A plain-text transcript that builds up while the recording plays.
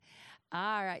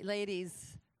All right,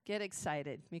 ladies, get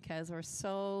excited because we're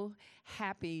so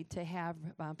happy to have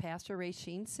Pastor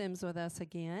Rasheen Sims with us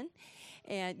again.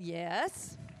 And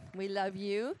yes, we love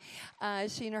you.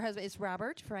 She and her husband is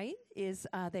Robert, right?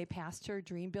 They pastor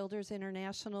Dream Builders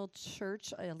International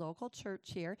Church, a local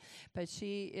church here, but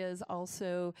she is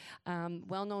also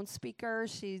well-known speaker.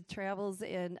 She travels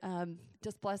and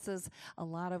just blesses a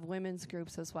lot of women's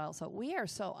groups as well. So we are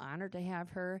so honored to have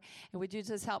her. And would you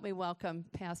just help me welcome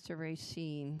Pastor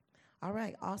Rasheen? All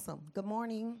right, awesome. Good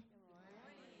morning.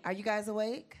 Are you guys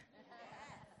awake?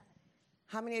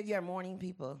 How many of you are morning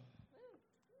people?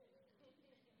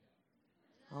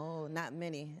 Oh, not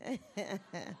many.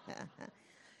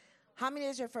 How many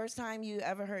is your first time you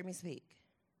ever heard me speak?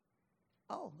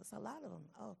 Oh, it's a lot of them.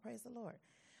 Oh, praise the Lord.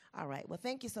 All right. Well,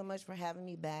 thank you so much for having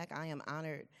me back. I am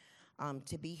honored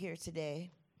to be here today.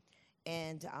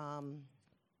 And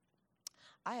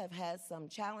I have had some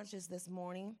challenges this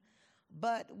morning,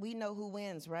 but we know who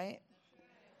wins, right?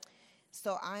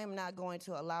 So I am not going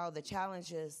to allow the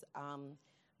challenges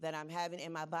that I'm having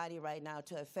in my body right now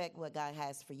to affect what God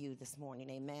has for you this morning,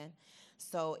 amen?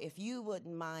 So if you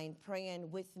wouldn't mind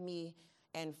praying with me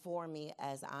and for me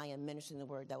as I am ministering the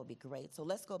word, that would be great. So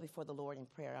let's go before the Lord in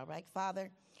prayer, all right?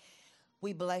 Father,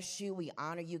 we bless you. We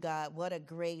honor you, God. What a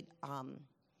great,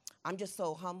 I'm just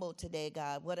so humbled today,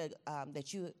 God,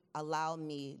 that you allow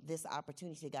me this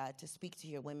opportunity, God, to speak to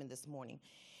your women this morning.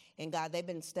 And God, they've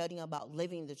been studying about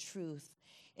living the truth.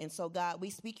 And so, God, we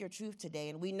speak your truth today,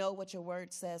 and we know what your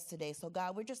word says today. So,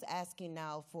 God, we're just asking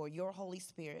now for your Holy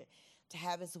Spirit to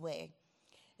have his way,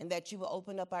 and that you will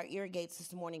open up our ear gates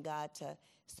this morning, God, to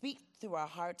speak through our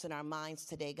hearts and our minds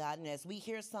today, God. And as we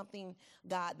hear something,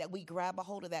 God, that we grab a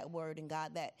hold of that word, and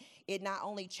God, that it not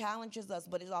only challenges us,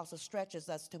 but it also stretches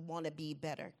us to want to be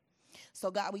better.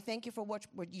 So, God, we thank you for what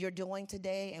you're doing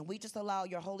today, and we just allow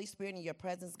your Holy Spirit and your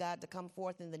presence, God, to come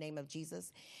forth in the name of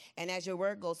Jesus. And as your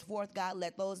word goes forth, God,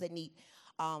 let those that need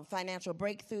financial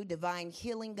breakthrough, divine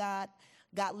healing, God,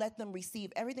 let them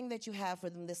receive everything that you have for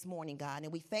them this morning, God.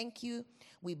 And we thank you,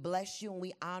 we bless you, and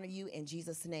we honor you in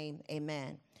Jesus' name,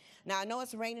 amen. Now, I know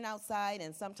it's raining outside,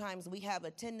 and sometimes we have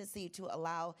a tendency to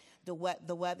allow the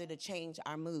weather to change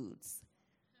our moods.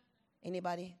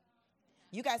 Anybody?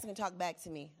 You guys can talk back to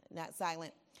me, not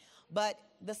silent. But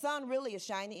the sun really is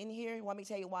shining in here. Want me to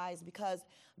tell you why? It's because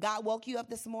God woke you up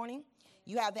this morning.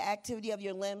 You have the activity of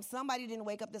your limbs. Somebody didn't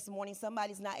wake up this morning.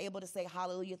 Somebody's not able to say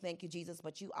hallelujah, thank you, Jesus,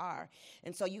 but you are.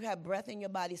 And so you have breath in your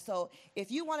body. So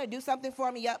if you want to do something for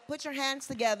me, put your hands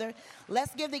together.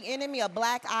 Let's give the enemy a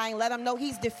black eye and let him know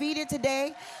he's defeated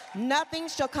today. Nothing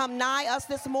shall come nigh us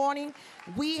this morning.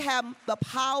 We have the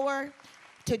power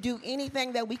to do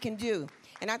anything that we can do.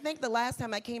 And I think the last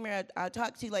time I came here, I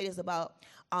talked to you ladies about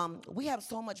we have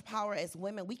so much power as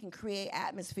women. We can create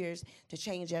atmospheres to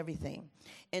change everything.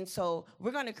 And so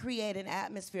we're going to create an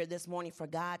atmosphere this morning for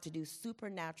God to do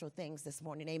supernatural things this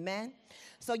morning. Amen?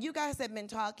 So you guys have been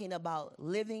talking about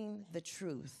living the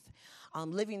truth.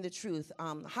 Living the truth.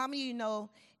 How many of you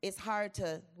know it's hard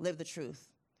to live the truth?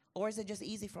 Or is it just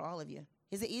easy for all of you?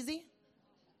 Is it easy?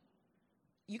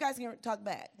 You guys can talk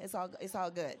back. It's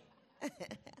all good.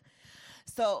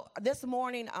 So this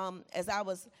morning, as I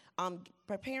was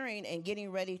preparing and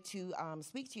getting ready to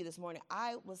speak to you this morning,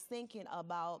 I was thinking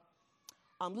about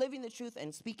living the truth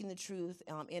and speaking the truth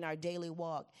in our daily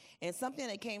walk. And something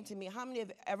that came to me, how many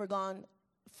have ever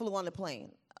flew on a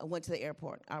plane, went to the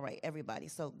airport? All right, everybody,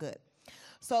 so good.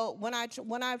 So when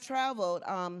I've traveled,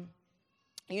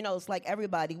 it's like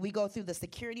everybody, we go through the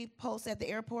security post at the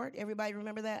airport. Everybody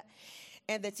remember that?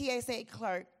 And the TSA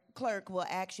clerk will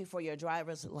ask you for your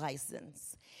driver's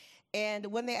license. And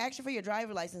when they ask you for your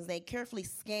driver's license, they carefully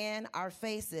scan our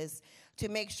faces to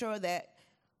make sure that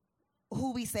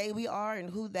who we say we are and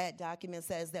who that document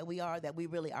says that we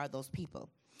really are those people.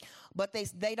 But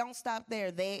they don't stop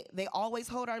there. They always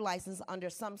hold our license under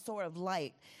some sort of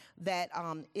light that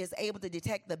is able to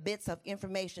detect the bits of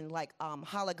information like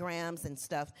holograms and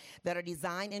stuff that are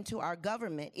designed into our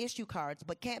government issue cards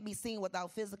but can't be seen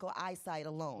without physical eyesight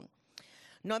alone.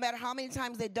 No matter how many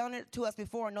times they've done it to us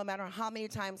before, no matter how many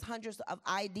times, hundreds of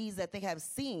IDs that they have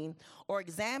seen or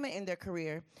examined in their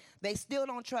career, they still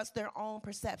don't trust their own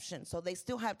perception, so they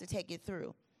still have to take it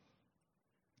through.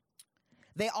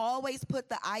 They always put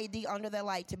the ID under their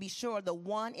light to be sure the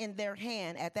one in their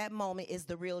hand at that moment is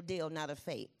the real deal, not a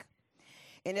fake.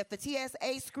 And if the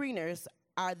TSA screeners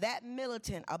are that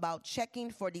militant about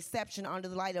checking for deception under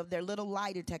the light of their little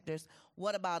lie detectors,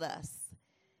 what about us?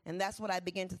 And that's what I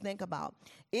begin to think about.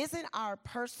 Isn't our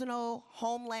personal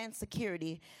homeland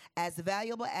security as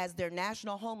valuable as their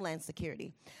national homeland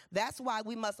security? That's why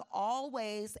we must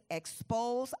always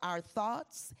expose our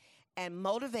thoughts and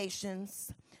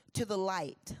motivations to the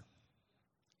light.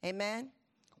 Amen?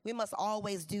 We must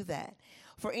always do that.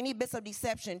 For any bits of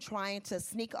deception trying to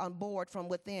sneak on board from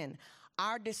within,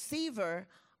 our deceiver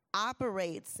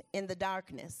operates in the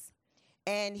darkness.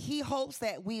 And he hopes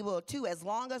that we will too, as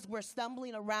long as we're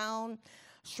stumbling around,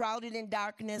 shrouded in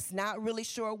darkness, not really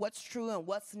sure what's true and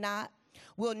what's not.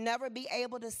 We'll never be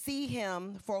able to see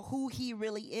him for who he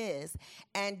really is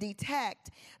and detect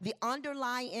the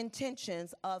underlying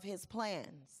intentions of his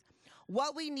plans.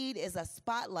 What we need is a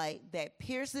spotlight that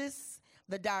pierces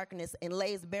the darkness and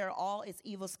lays bare all its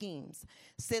evil schemes,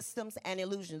 systems, and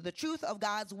illusions. The truth of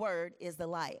God's word is the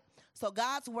light. So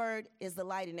God's word is the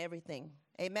light in everything.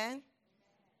 Amen?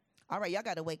 All right, y'all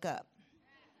got to wake up.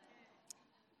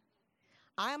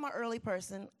 I am an early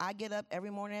person. I get up every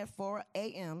morning at 4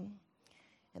 a.m.,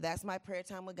 and that's my prayer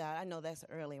time with God. I know that's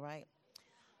early, right?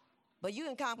 But you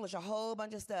can accomplish a whole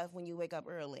bunch of stuff when you wake up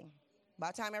early. By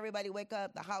the time everybody wake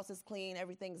up, the house is clean,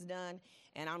 everything's done,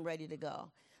 and I'm ready to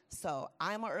go. So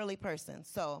I'm an early person,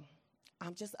 so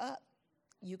I'm just up.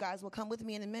 You guys will come with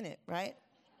me in a minute, right?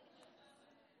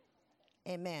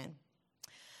 Amen.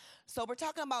 So we're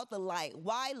talking about the light.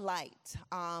 Why light?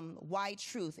 Why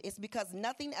truth? It's because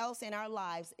nothing else in our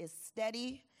lives is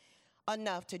steady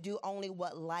enough to do only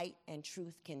what light and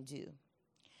truth can do.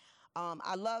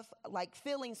 I love, like,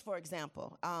 feelings, for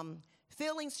example.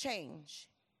 Feelings change.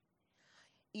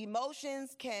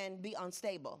 Emotions can be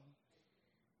unstable.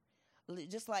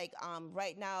 Just like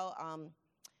right now,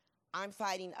 I'm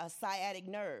fighting a sciatic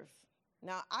nerve.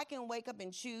 Now, I can wake up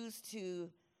and choose to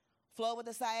flow with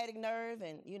the sciatic nerve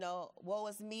and, woe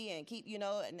is me and keep,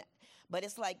 but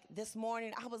it's like this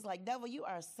morning, I was like, devil, you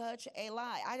are such a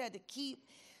lie. I had to keep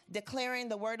declaring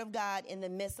the word of God in the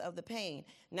midst of the pain.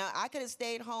 Now, I could have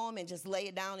stayed home and just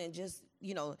laid down and just,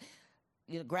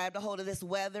 grabbed a hold of this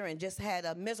weather and just had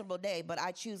a miserable day, but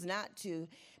I choose not to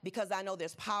because I know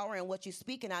there's power in what you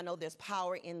speak and I know there's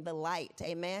power in the light,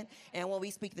 amen? And when we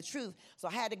speak the truth. So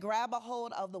I had to grab a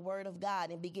hold of the word of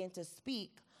God and begin to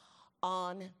speak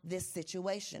on this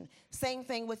situation. Same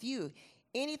thing with you.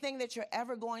 Anything that you're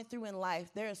ever going through in life,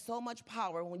 there is so much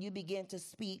power when you begin to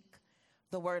speak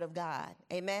the word of God.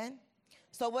 Amen?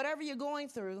 So whatever you're going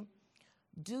through,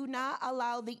 do not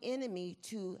allow the enemy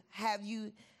to have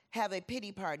you have a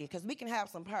pity party, because we can have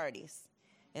some parties.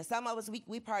 And some of us,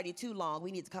 we party too long. We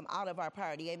need to come out of our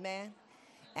party, amen?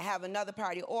 And have another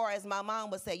party. Or as my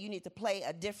mom would say, you need to play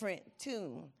a different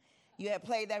tune. You have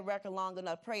played that record long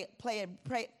enough, play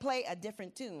a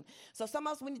different tune. So some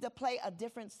of us, we need to play a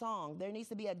different song. There needs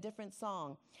to be a different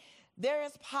song. There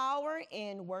is power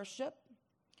in worship.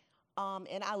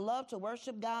 And I love to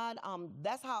worship God.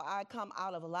 That's how I come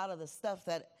out of a lot of the stuff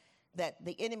that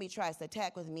the enemy tries to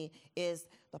attack with me, is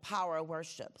the power of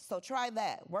worship. So try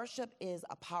that. Worship is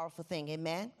a powerful thing.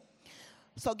 Amen?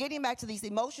 So getting back to these,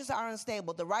 emotions are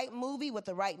unstable. The right movie with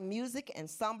the right music and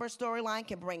somber storyline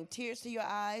can bring tears to your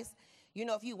eyes.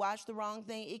 If you watch the wrong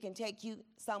thing, it can take you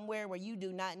somewhere where you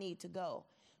do not need to go.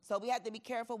 So we have to be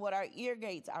careful what our ear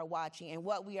gates are watching and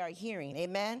what we are hearing.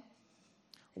 Amen?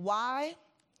 Why?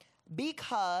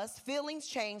 Because feelings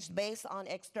change based on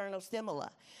external stimuli,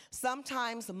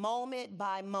 sometimes moment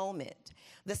by moment.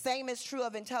 The same is true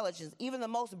of intelligence. Even the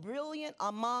most brilliant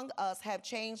among us have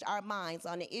changed our minds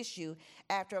on an issue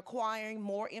after acquiring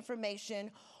more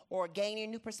information or gaining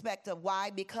new perspective. Why?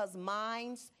 Because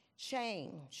minds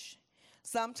change,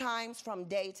 sometimes from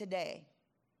day to day.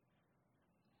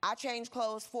 I changed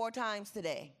clothes 4 times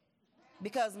today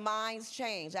because minds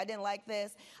change. I didn't like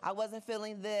this. I wasn't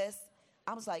feeling this.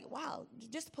 I was like, wow,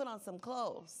 just put on some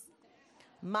clothes.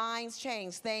 Minds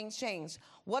change, things change.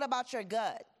 What about your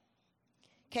gut?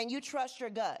 Can you trust your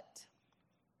gut?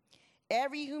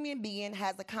 Every human being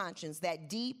has a conscience, that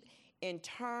deep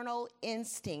internal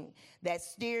instinct that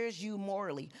steers you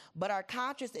morally. But our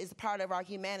conscience is part of our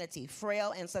humanity,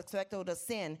 frail and susceptible to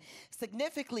sin,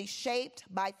 significantly shaped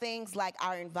by things like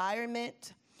our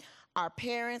environment, our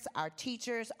parents, our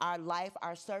teachers, our life,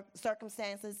 our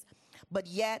circumstances. But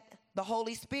yet, the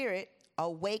Holy Spirit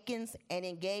awakens and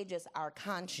engages our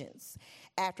conscience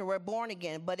after we're born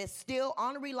again, but it's still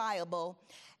unreliable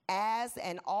as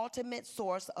an ultimate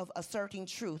source of asserting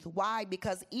truth. Why?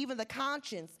 Because even the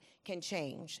conscience can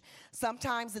change,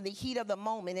 sometimes in the heat of the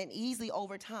moment and easily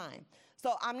over time.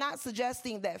 So I'm not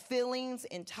suggesting that feelings,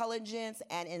 intelligence,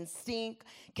 and instinct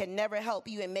can never help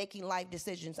you in making life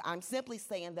decisions. I'm simply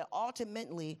saying that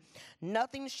ultimately,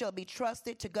 nothing shall be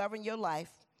trusted to govern your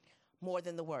life more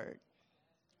than the word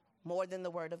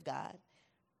of God.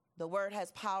 The word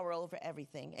has power over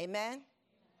everything. Amen?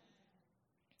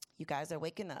 You guys are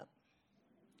waking up.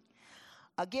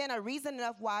 Again, a reason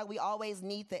enough why we always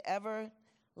need the ever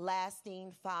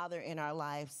lasting Father in our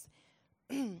lives,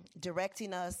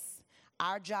 directing us.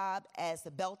 Our job as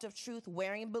the belt of truth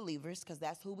wearing believers, because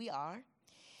that's who we are,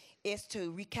 is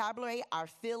to recalibrate our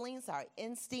feelings, our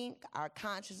instinct, our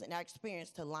conscience, and our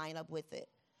experience to line up with it.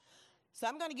 So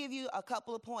I'm going to give you a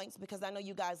couple of points because I know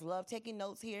you guys love taking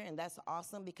notes here, and that's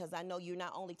awesome because I know you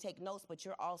not only take notes, but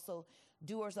you're also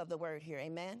doers of the word here.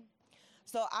 Amen?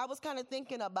 So I was kind of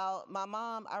thinking about my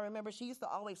mom. I remember she used to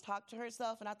always talk to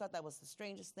herself, and I thought that was the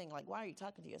strangest thing. Like, why are you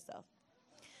talking to yourself?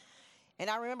 And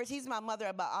I remember teasing my mother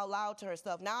about out loud to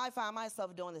herself. Now I find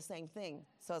myself doing the same thing.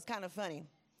 So it's kind of funny.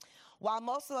 While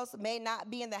most of us may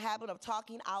not be in the habit of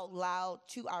talking out loud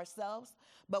to ourselves,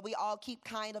 but we all keep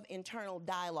kind of internal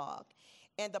dialogue.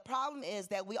 And the problem is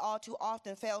that we all too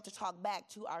often fail to talk back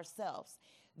to ourselves.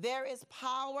 There is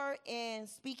power in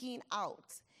speaking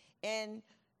out. And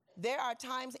there are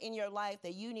times in your life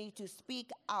that you need to speak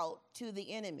out to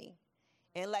the enemy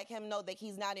and let him know that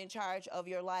he's not in charge of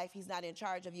your life. He's not in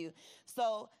charge of you.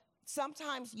 So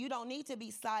sometimes you don't need to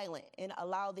be silent and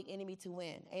allow the enemy to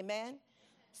win. Amen?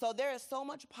 So there is so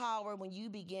much power when you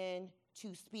begin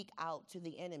to speak out to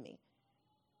the enemy.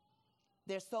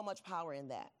 There's so much power in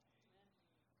that.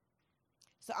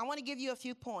 So I want to give you a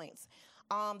few points.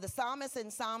 The psalmist in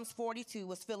Psalms 42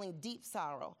 was feeling deep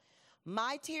sorrow.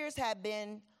 My tears have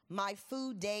been my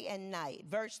food day and night.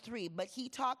 Verse 3, but he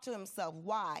talked to himself,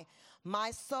 why?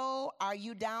 My soul, are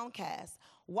you downcast?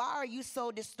 Why are you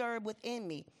so disturbed within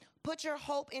me? Put your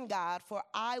hope in God, for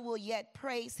I will yet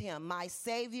praise him, my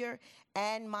Savior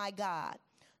and my God.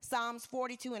 Psalms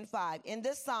 42 and 5. In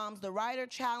this Psalms, the writer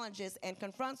challenges and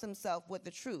confronts himself with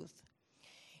the truth.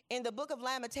 In the book of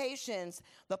Lamentations,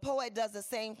 the poet does the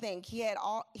same thing. He had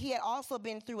also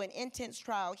been through an intense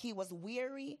trial. He was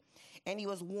weary and he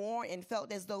was worn and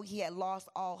felt as though he had lost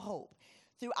all hope.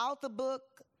 Throughout the book,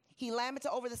 he lamented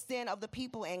over the sin of the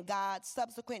people and God's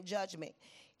subsequent judgment.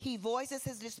 He voices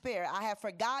his despair. I have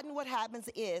forgotten what happens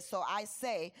is, so I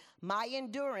say, my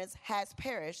endurance has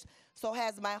perished, so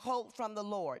has my hope from the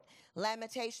Lord.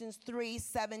 Lamentations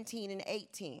 3:17 and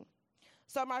 18.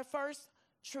 So my first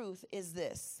truth is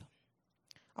this.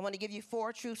 I want to give you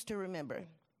 4 truths to remember.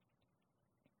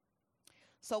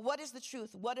 So what is the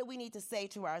truth? What do we need to say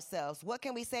to ourselves? What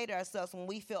can we say to ourselves when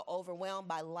we feel overwhelmed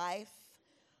by life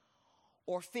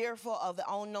or fearful of the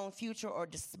unknown future or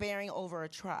despairing over a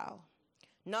trial?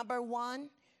 Number 1,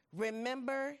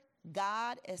 remember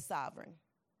God is sovereign.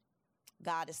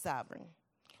 God is sovereign.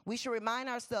 We should remind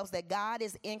ourselves that God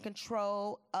is in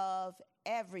control of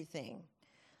everything.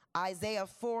 Isaiah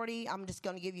 40, I'm just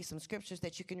going to give you some scriptures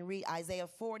that you can read. Isaiah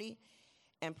 40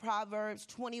 and Proverbs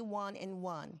 21 and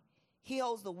 1. He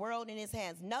holds the world in his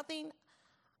hands. Nothing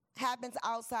happens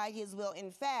outside his will.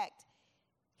 In fact,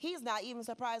 he's not even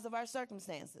surprised of our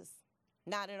circumstances.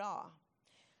 Not at all.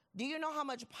 Do you know how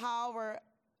much power,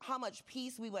 how much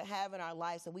peace we would have in our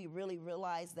lives if we really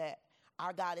realize that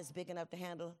our God is big enough to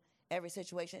handle every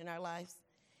situation in our lives?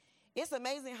 It's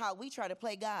amazing how we try to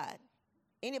play God.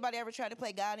 Anybody ever try to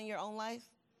play God in your own life?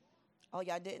 Oh,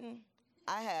 y'all didn't?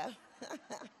 I have.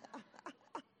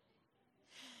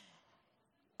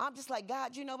 I'm just like,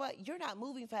 God, you know what? You're not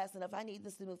moving fast enough. I need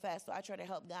this to move fast, so I try to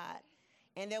help God.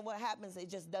 And then what happens, it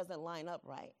just doesn't line up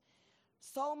right.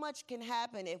 So much can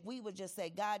happen if we would just say,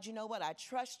 God, you know what? I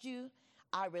trust you.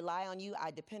 I rely on you.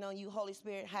 I depend on you. Holy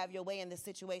Spirit, have your way in this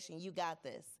situation. You got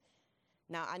this.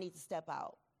 Now I need to step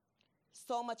out.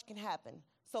 So much can happen.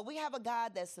 So we have a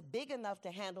God that's big enough to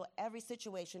handle every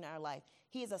situation in our life.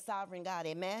 He is a sovereign God.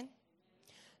 Amen?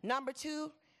 Number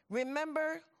 2,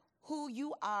 remember who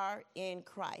you are in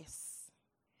Christ.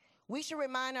 We should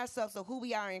remind ourselves of who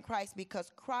we are in Christ because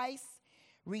Christ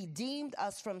redeemed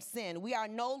us from sin. We are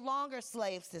no longer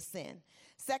slaves to sin.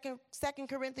 2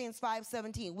 Corinthians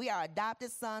 5:17, we are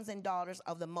adopted sons and daughters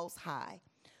of the Most High.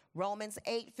 Romans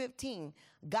 8:15,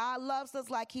 God loves us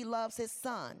like he loves his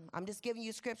son. I'm just giving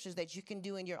you scriptures that you can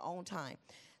do in your own time.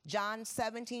 John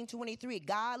 17:23,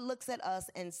 God looks at us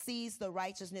and sees the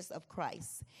righteousness of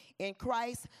Christ. In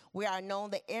Christ, we are known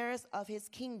the heirs of his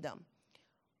kingdom.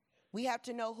 We have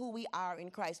to know who we are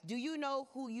in Christ. Do you know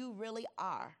who you really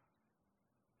are?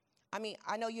 I mean,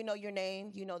 I know you know your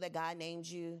name. You know that God named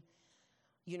you.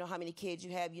 You know how many kids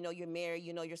you have. You know you're married.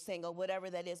 You know you're single, whatever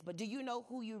that is. But do you know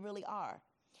who you really are?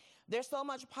 There's so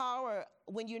much power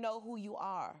when you know who you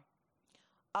are.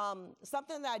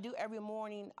 Something that I do every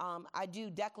morning, I do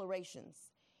declarations.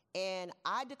 And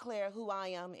I declare who I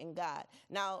am in God.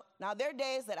 Now there are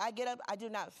days that I get up, I do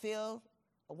not feel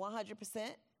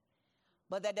 100%.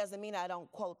 But that doesn't mean I don't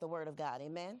quote the word of God.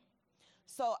 Amen?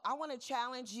 So I want to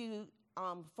challenge you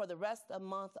for the rest of the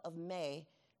month of May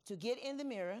to get in the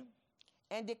mirror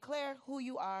and declare who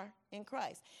you are in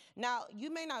Christ. Now,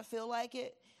 you may not feel like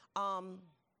it, and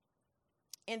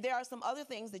there are some other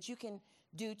things that you can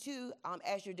do too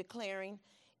as you're declaring,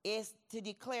 is to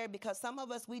declare, because some of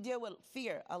us, we deal with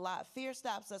fear a lot. Fear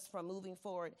stops us from moving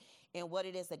forward in what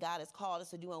it is that God has called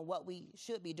us to do and what we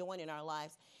should be doing in our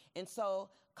lives. And so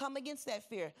come against that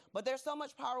fear. But there's so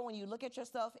much power when you look at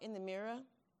yourself in the mirror,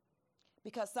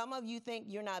 because some of you think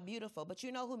you're not beautiful, but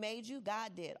you know who made you?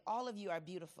 God did. All of you are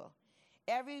beautiful.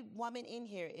 Every woman in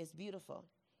here is beautiful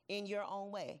in your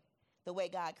own way, the way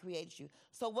God created you.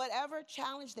 So whatever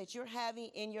challenge that you're having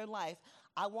in your life,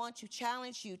 I want to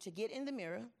challenge you to get in the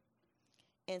mirror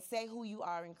and say who you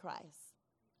are in Christ.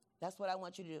 That's what I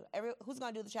want you to do. Who's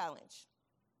going to do the challenge?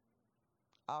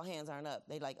 All hands aren't up.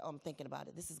 They like, oh, I'm thinking about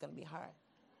it. This is going to be hard.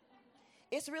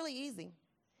 It's really easy.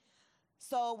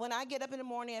 So when I get up in the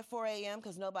morning at 4 a.m.,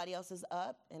 because nobody else is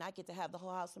up, and I get to have the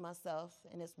whole house to myself,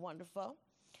 and it's wonderful.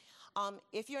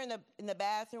 If you're in the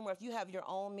bathroom, or if you have your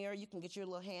own mirror, you can get your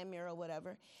little hand mirror or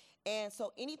whatever. And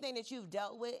so anything that you've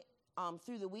dealt with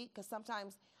through the week, because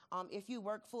sometimes if you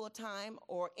work full time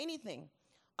or anything,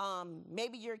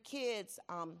 maybe your kids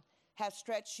have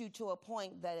stretched you to a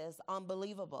point that is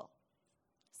unbelievable.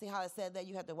 See how I said that?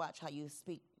 You have to watch how you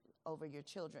speak over your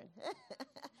children.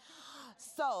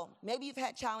 So maybe you've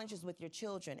had challenges with your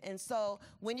children. And so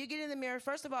when you get in the mirror,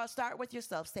 first of all, start with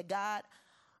yourself. Say, God,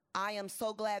 I am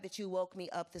so glad that you woke me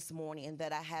up this morning and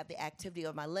that I have the activity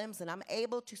of my limbs and I'm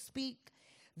able to speak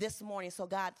this morning. So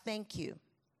God, thank you.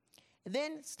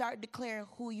 Then start declaring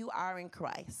who you are in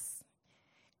Christ.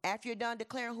 After you're done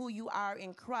declaring who you are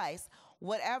in Christ,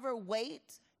 whatever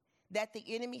weight that the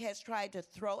enemy has tried to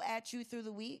throw at you through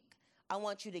the week, I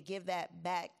want you to give that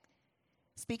back.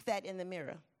 Speak that in the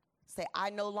mirror. Say, I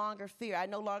no longer fear. I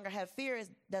no longer have fear. It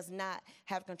does not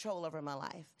have control over my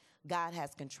life. God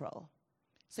has control.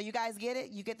 So you guys get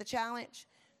it? You get the challenge?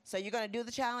 So you're going to do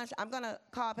the challenge? I'm going to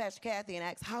call Pastor Kathy and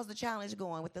ask, how's the challenge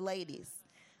going with the ladies?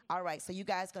 All right, so you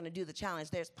guys going to do the challenge.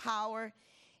 There's power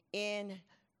in,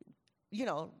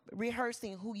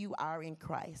 rehearsing who you are in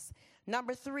Christ.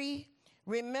 Number 3,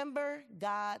 remember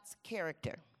God's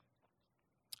character.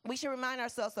 We should remind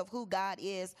ourselves of who God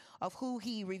is, of who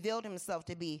he revealed himself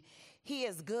to be. He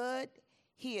is good.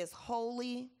 He is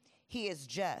holy. He is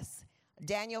just.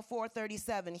 Daniel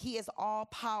 4:37, he is all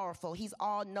powerful. He's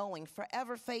all knowing,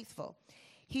 forever faithful.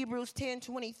 Hebrews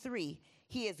 10:23,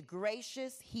 he is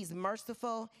gracious. He's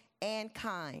merciful and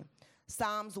kind.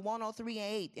 Psalms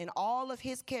 103:8, and all of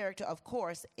his character, of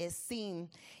course, is seen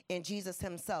in Jesus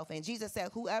himself. And Jesus said,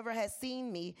 whoever has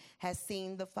seen me has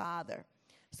seen the Father.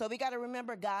 So we got to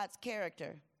remember God's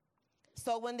character.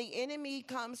 So when the enemy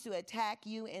comes to attack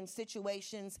you in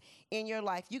situations in your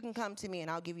life, you can come to me and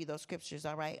I'll give you those scriptures,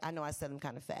 all right? I know I said them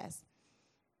kind of fast.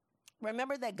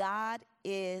 Remember that God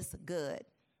is good,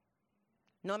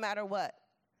 no matter what.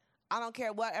 I don't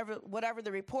care whatever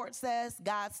the report says,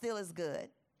 God still is good.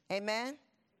 Amen?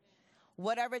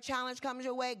 Whatever challenge comes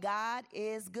your way, God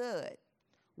is good.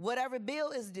 Whatever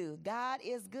bill is due, God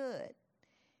is good.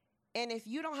 And if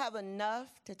you don't have enough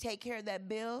to take care of that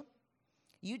bill,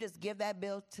 you just give that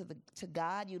bill to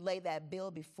God. You lay that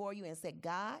bill before you and say,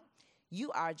 God,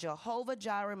 you are Jehovah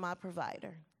Jireh, my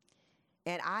provider.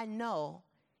 And I know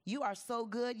you are so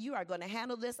good. You are going to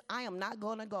handle this. I am not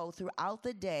going to go throughout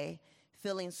the day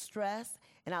feeling stressed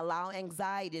and allow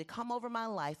anxiety to come over my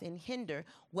life and hinder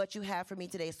what you have for me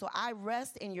today. So I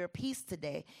rest in your peace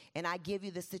today, and I give you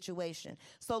the situation.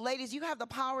 So ladies, you have the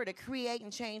power to create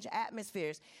and change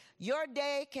atmospheres. Your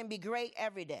day can be great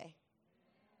every day.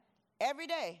 Every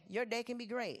day, your day can be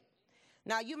great.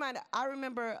 Now, I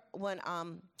remember when I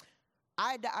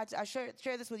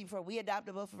shared this with you before. We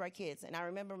adopted both of our kids, and I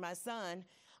remember my son,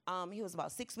 he was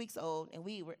about 6 weeks old, and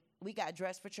we got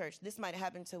dressed for church. This might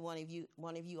happen to one of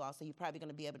you also. You're probably going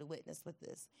to be able to witness with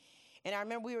this. And I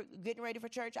remember we were getting ready for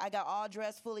church. I got all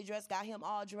dressed, fully dressed, got him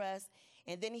all dressed,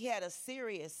 and then he had a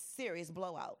serious, serious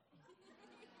blowout.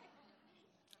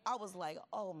 I was like,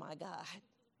 oh, my God.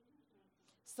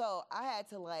 So I had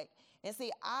to and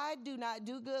see, I do not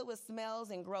do good with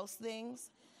smells and gross things.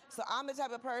 So I'm the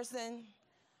type of person,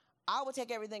 I would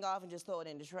take everything off and just throw it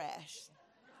in the trash.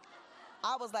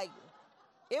 I was like,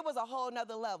 it was a whole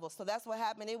nother level. So that's what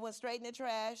happened. It went straight in the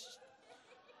trash.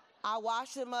 I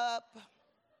washed him up.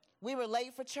 We were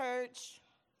late for church.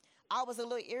 I was a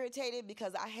little irritated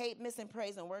because I hate missing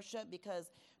praise and worship,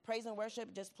 because praise and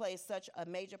worship just plays such a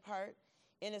major part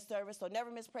in the service. So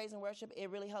never miss praise and worship. It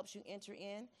really helps you enter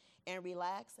in and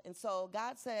relax. And so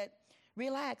God said,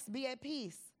 relax, be at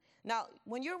peace. Now,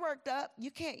 when you're worked up,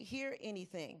 you can't hear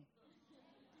anything.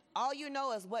 All you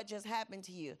know is what just happened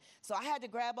to you. So I had to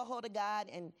grab a hold of God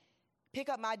and pick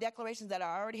up my declarations that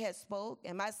I already had spoke.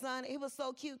 And my son, he was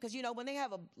so cute because, you know, when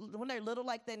they're little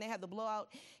like that and they have the blowout,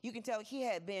 you can tell he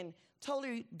had been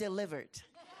totally delivered.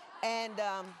 And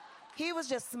he was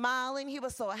just smiling. He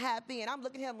was so happy. And I'm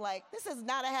looking at him like, this is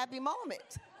not a happy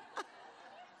moment.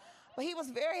 But he was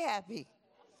very happy.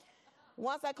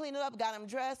 Once I cleaned it up, got him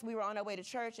dressed, we were on our way to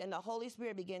church, and the Holy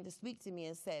Spirit began to speak to me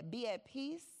and said, be at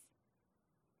peace.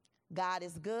 God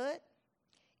is good.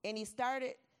 And he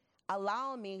started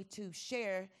allowing me to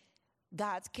share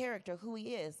God's character, who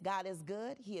he is. God is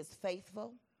good. He is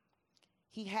faithful.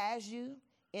 He has you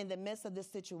in the midst of this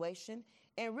situation.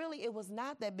 And really, it was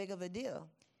not that big of a deal.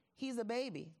 He's a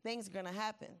baby. Things are going to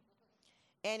happen.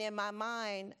 And in my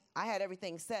mind, I had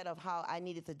everything set of how I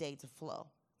needed the day to flow.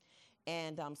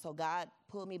 And so God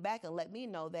pulled me back and let me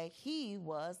know that he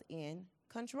was in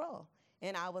control,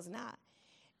 and I was not.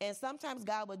 And sometimes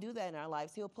God will do that in our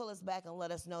lives. He'll pull us back and let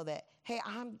us know that, hey,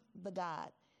 I'm the God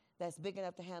that's big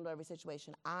enough to handle every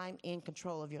situation. I'm in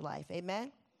control of your life.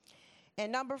 Amen?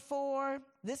 And number 4,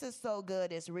 this is so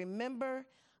good, is remember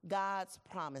God's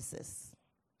promises.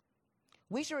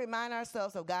 We should remind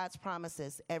ourselves of God's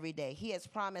promises every day. He has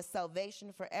promised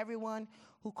salvation for everyone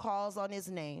who calls on his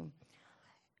name.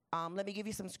 Let me give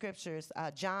you some scriptures.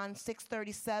 John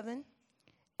 6:37,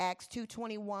 Acts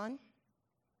 2:21,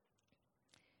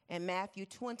 and Matthew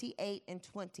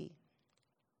 28:20.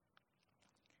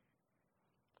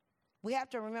 We have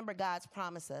to remember God's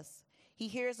promises. He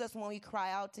hears us when we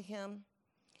cry out to him.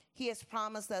 He has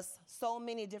promised us so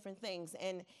many different things.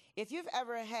 And if you've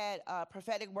ever had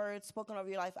prophetic words spoken over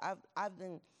your life, I've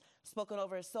been spoken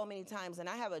over so many times. And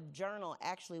I have a journal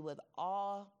actually with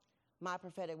all my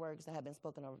prophetic words that have been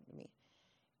spoken over to me,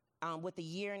 with the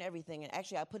year and everything. And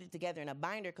actually, I put it together in a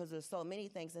binder because there's so many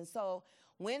things. And so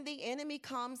when the enemy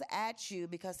comes at you,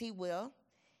 because he will,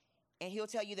 and he'll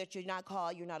tell you that you're not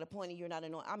called, you're not appointed, you're not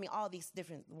anointed. I mean, all these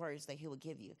different words that he will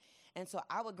give you. And so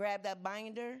I would grab that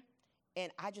binder,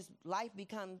 and life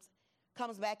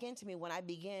comes back into me when I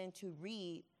begin to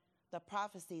read the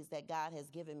prophecies that God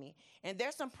has given me. And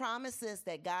there's some promises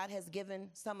that God has given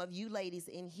some of you ladies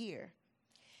in here.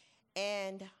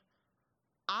 And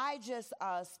I just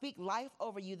speak life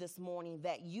over you this morning,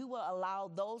 that you will allow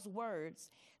those words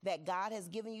that God has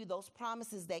given you, those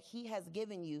promises that he has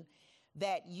given you,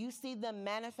 that you see them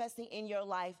manifesting in your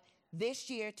life this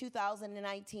year,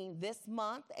 2019, this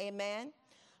month. Amen.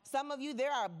 Some of you,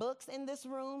 there are books in this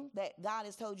room that God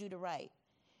has told you to write.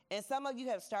 And some of you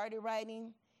have started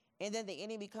writing, and then the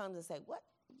enemy comes and say, what?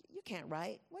 You can't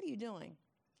write. What are you doing?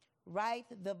 Write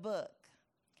the book.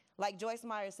 Like Joyce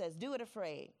Meyer says, do it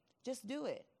afraid. Just do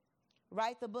it.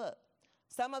 Write the book.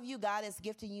 Some of you, God is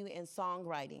gifting you in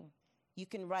songwriting. You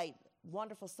can write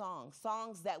wonderful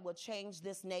songs that will change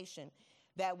this nation,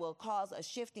 that will cause a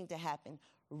shifting to happen.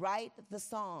 Write the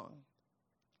song.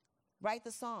 Write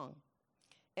the song.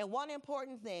 And one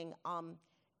important thing,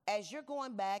 as you're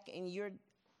going back and you're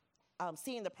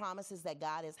seeing the promises that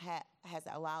God has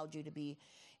allowed you to be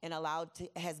and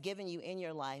has given you in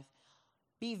your life,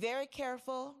 be very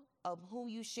careful of who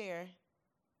you share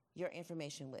your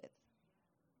information with.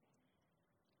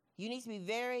 You need to be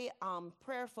very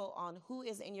prayerful on who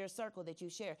is in your circle that you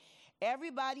share.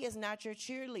 Everybody is not your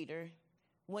cheerleader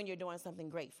when you're doing something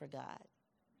great for God.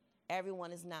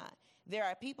 Everyone is not. There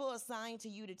are people assigned to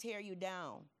you to tear you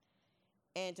down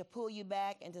and to pull you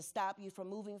back and to stop you from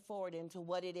moving forward into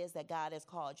what it is that God has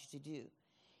called you to do.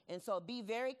 And so be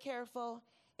very careful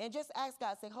and just ask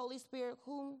God, say, Holy Spirit,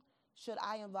 whom should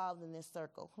I involve in this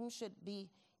circle? Who should be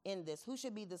in this? Who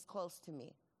should be this close to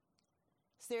me?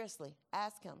 Seriously,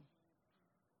 ask him.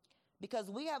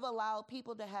 Because we have allowed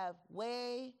people to have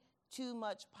way too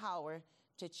much power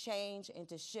to change and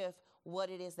to shift what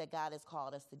it is that God has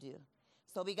called us to do.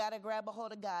 So we got to grab a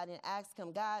hold of God and ask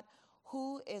him, God,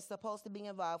 who is supposed to be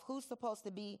involved? Who's supposed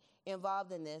to be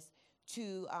involved in this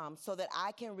so that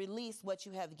I can release what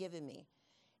you have given me?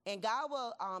 And God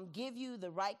will give you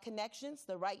the right connections,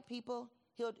 the right people.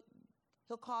 He'll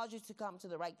cause you to come to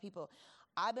the right people.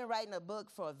 I've been writing a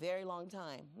book for a very long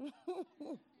time.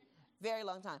 Very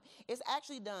long time. It's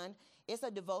actually done. It's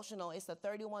a devotional. It's a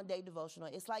 31-day devotional.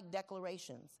 It's like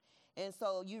declarations. And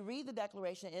so you read the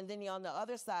declaration, and then on the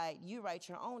other side, you write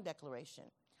your own declaration.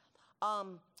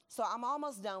 So I'm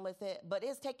almost done with it, but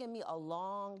it's taken me a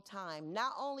long time,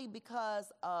 not only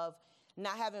because of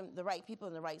not having the right people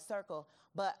in the right circle,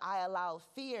 but I allowed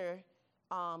fear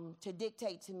to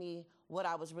dictate to me what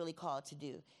I was really called to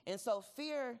do. And so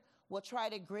fear will try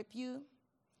to grip you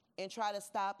and try to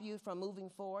stop you from moving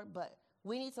forward, but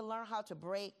we need to learn how to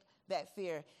break that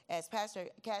fear. As Pastor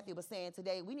Kathy was saying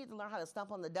today, we need to learn how to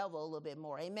stomp on the devil a little bit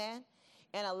more, amen?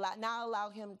 and not allow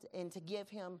him and to give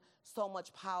him so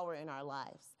much power in our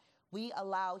lives. We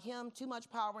allow him too much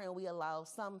power, and we allow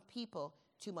some people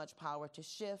too much power to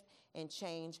shift and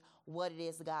change what it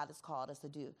is God has called us to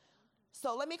do.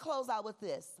 So let me close out with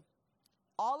this.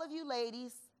 All of you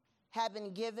ladies have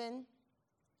been given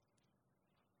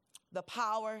the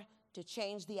power to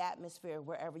change the atmosphere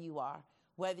wherever you are,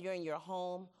 whether you're in your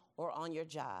home or on your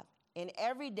job. And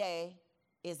every day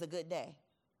is a good day.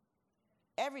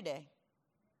 Every day.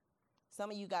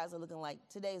 Some of you guys are looking like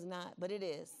today's not, but it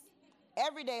is.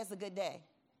 Every day is a good day.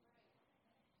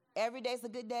 Every day is a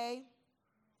good day.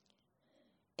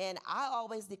 And I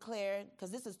always declare, because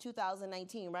this is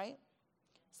 2019, right?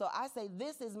 So I say,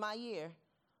 this is my year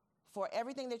for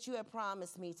everything that you have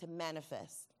promised me to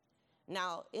manifest.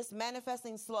 Now, it's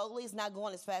manifesting slowly. It's not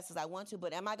going as fast as I want to,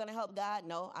 but am I going to help God?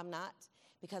 No, I'm not.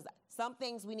 Because some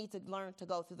things we need to learn to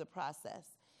go through the process.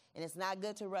 And it's not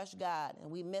good to rush God,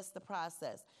 and we miss the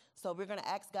process. So we're going to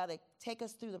ask God to take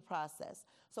us through the process.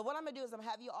 So what I'm going to do is I'm going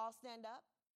to have you all stand up.